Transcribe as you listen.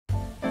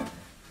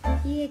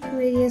Hey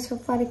Aquarius, for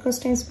far across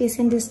time, space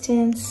and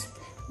distance.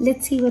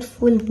 Let's see what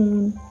full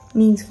moon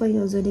means for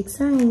your zodiac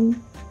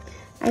sign.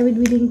 I will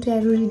be doing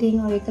tarot reading,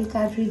 oracle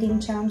card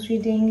reading, charms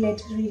reading,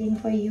 letter reading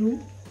for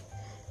you.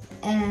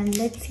 And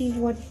let's see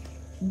what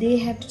they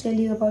have to tell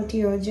you about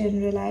your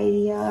general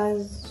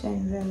ideas,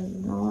 general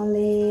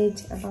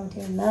knowledge, about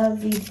your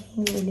love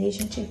reading,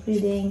 relationship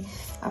reading,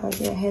 about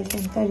your health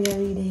and career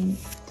reading.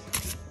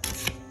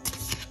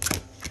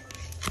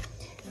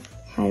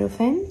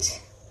 Hierophant,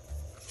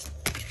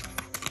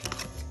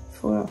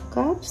 Four of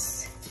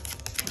Cups,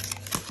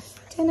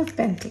 Ten of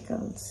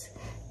Pentacles.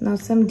 Now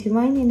some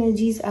divine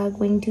energies are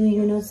going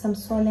to, some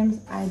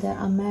solemn, either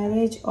a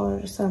marriage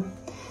or some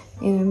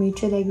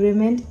mutual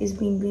agreement is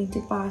going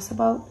to pass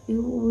about.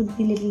 You would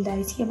be a little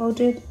dicey about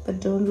it,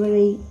 but don't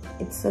worry,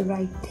 it's the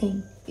right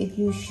thing. If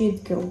you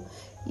should go,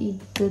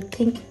 the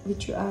thing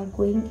which you are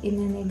going in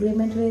an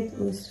agreement with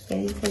was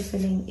very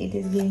fulfilling. It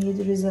is giving you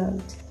the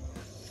result.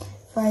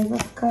 Five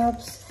of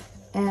Cups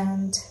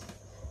and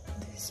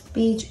this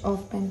Page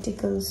of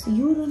Pentacles.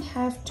 You don't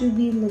have to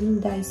be a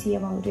little dicey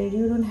about it.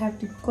 You don't have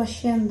to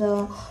question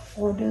the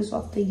orders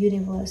of the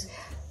universe.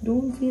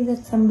 Don't feel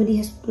that somebody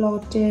has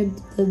plotted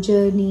the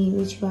journey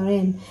which you are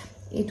in.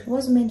 It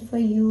was meant for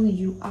you.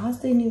 You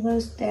asked the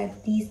universe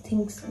that these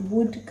things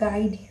would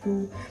guide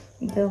you.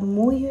 The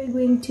more you are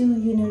going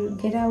to,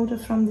 get out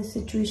from the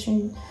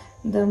situation,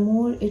 the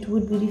more it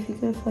would be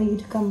difficult for you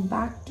to come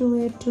back to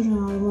it, to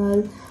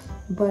normal.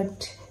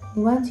 But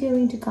once you're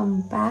going to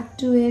come back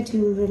to it,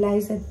 you will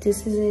realize that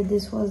this is it.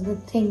 This was the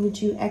thing which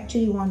you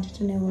actually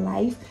wanted in your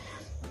life.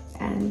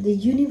 And the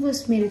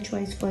universe made a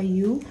choice for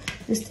you.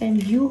 This time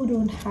you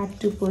don't have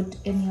to put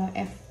in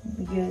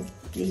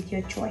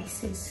your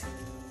choices.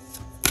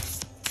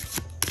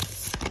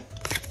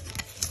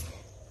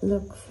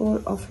 Look,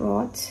 Four of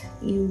Rods.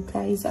 You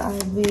guys are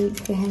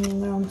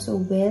hanging around so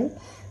well.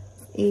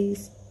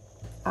 Ace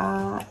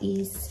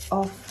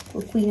of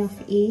Queen of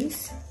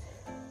Ace,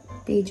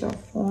 Page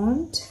of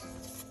Wands,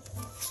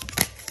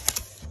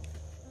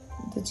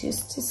 the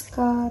Justice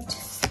card,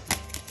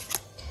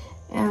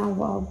 and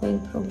Wow in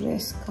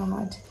Progress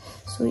card.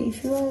 So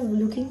if you are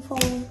looking for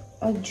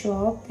a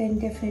job, then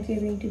definitely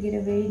you're going to get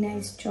a very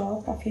nice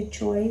job of your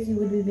choice. You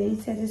will be very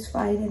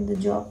satisfied in the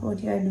job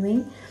what you are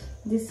doing.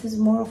 This is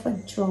more of a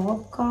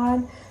job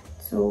card.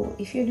 So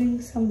if you're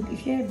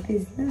if you're a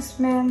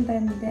businessman,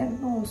 then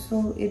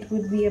also it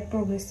would be a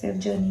progressive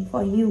journey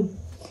for you.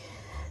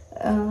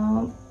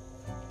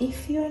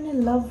 If you're in a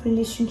love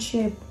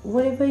relationship,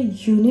 whatever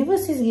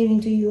universe is giving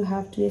to you, you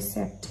have to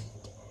accept it.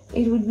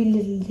 It would be a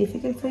little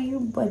difficult for you,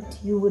 but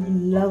you would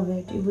love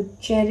it. You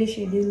would cherish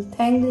it. You will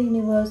thank the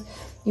universe.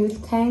 You will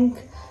thank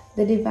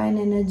the divine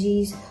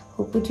energies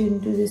who put you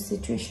into this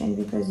situation,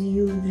 because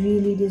you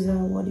really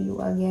deserve what you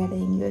are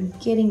getting. You are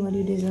getting what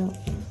you deserve.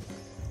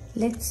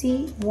 Let's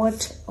see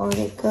what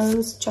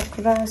oracles,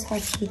 chakras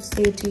have to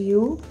say to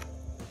you.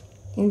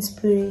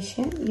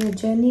 Inspiration. Your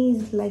journey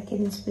is like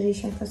an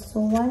inspiration for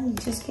someone. You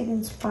just get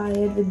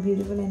inspired with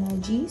beautiful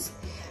energies.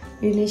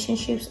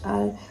 Relationships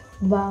are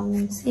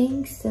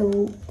bouncing,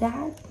 so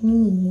that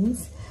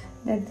means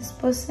that this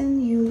person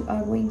you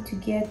are going to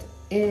get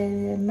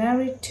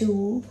married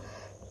to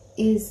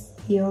is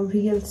your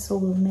real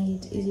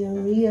soulmate, is your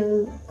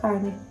real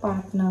karmic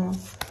partner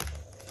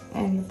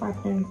and your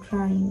partner in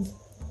crime.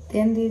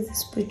 Then there is a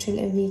spiritual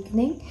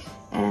awakening,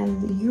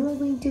 and you are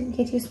going to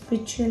get your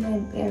spiritual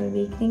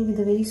awakening with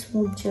a very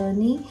smooth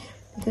journey,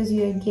 because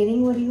you are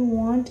getting what you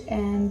want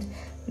and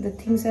the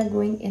things are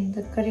going in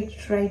the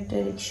correct right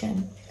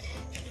direction.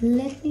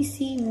 Let me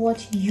see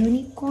what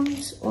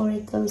unicorns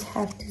oracles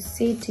have to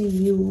say to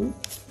you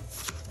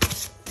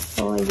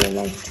for your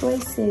life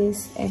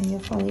choices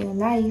and for your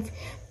life.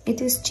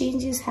 It is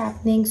changes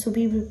happening, so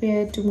be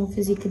prepared to move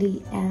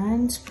physically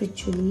and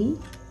spiritually.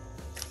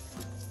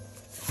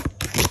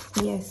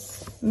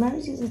 Yes,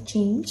 marriage is a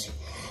change,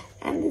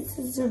 and this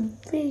is a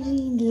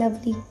very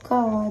lovely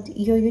card.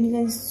 Your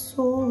unicorn is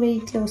so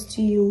very close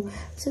to you,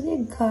 so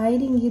they're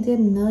guiding you, they're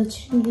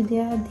nurturing you, they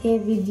are there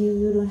with you.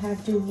 You don't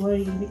have to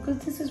worry, because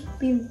this is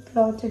being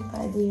plotted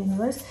by the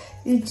universe.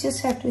 You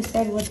just have to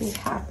decide what is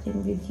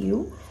happening with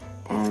you.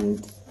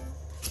 And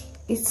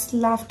it's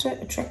laughter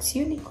attracts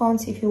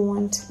unicorns. If you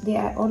want, they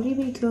are already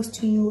very close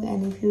to you,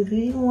 and if you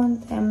really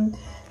want them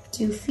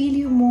to feel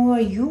you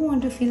more, you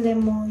want to feel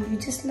them more, you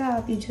just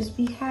laugh, you just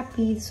be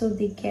happy, so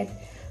they get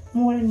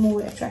more and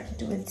more attracted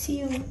towards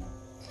you.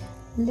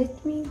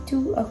 Let me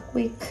do a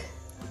quick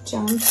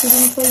charm reading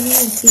for you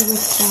and see what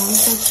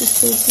charms have to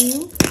say to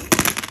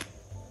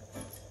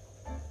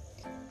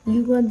you.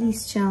 You got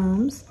these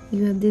charms.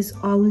 You have this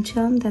owl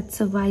charm,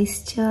 that's a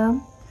wise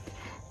charm,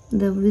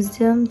 the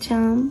wisdom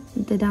charm,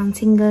 the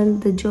dancing girl,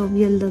 the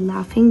jovial, the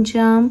laughing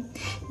charm.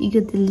 You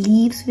got the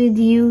leaves with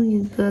you,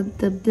 you got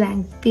the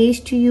blank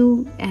page to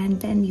you,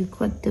 and then you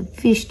got the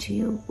fish to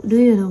you. Do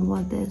you know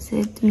what does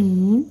it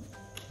mean?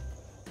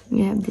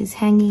 You have these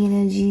hanging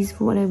energies.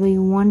 Whatever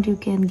you want, you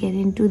can get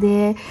into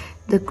there.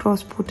 The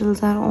cross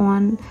portals are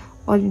on.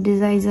 All your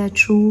desires are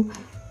true.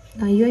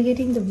 Now you are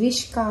getting the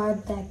wish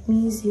card. That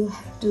means you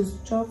have to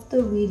stop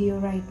the video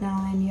right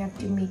now and you have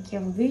to make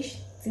your wish,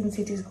 since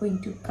it is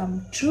going to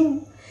come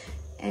true.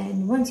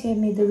 And once you have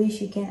made the wish,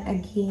 you can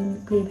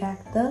again play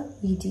back the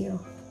video.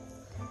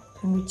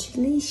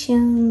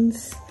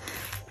 Congratulations,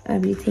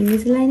 everything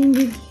is aligning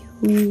with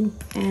you.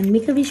 And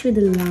make a wish with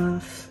a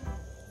laugh.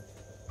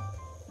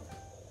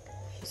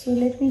 So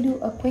let me do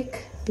a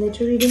quick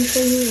letter reading for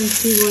you and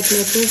see what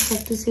letters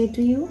have to say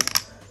to you.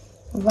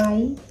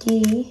 Y,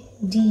 K,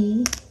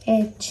 D,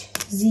 H,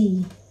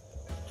 Z.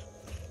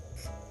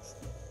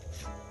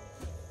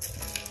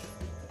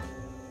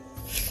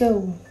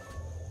 So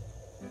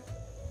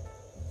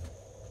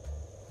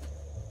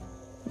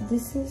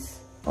this is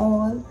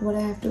all what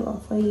I have to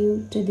offer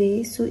you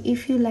today. So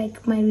if you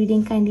like my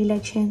reading, kindly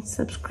like, share and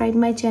subscribe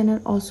my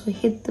channel. Also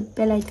hit the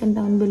bell icon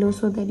down below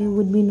so that you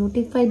would be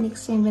notified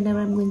next time whenever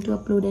I'm going to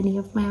upload any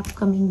of my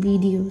upcoming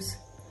videos.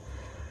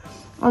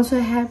 Also,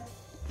 I have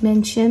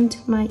mentioned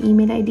my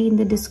email ID in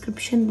the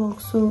description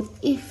box, so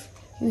if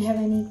you have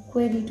any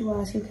query to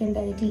ask, you can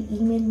directly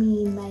email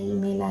me in my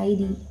email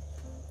ID,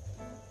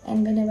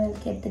 and whenever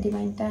I get the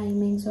divine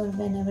timings or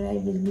whenever I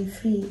will be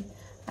free,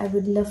 I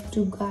would love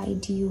to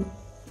guide you.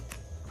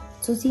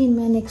 So see you in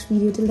my next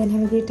video. Till then,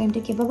 have a great time.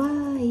 Take care. Bye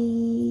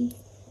bye.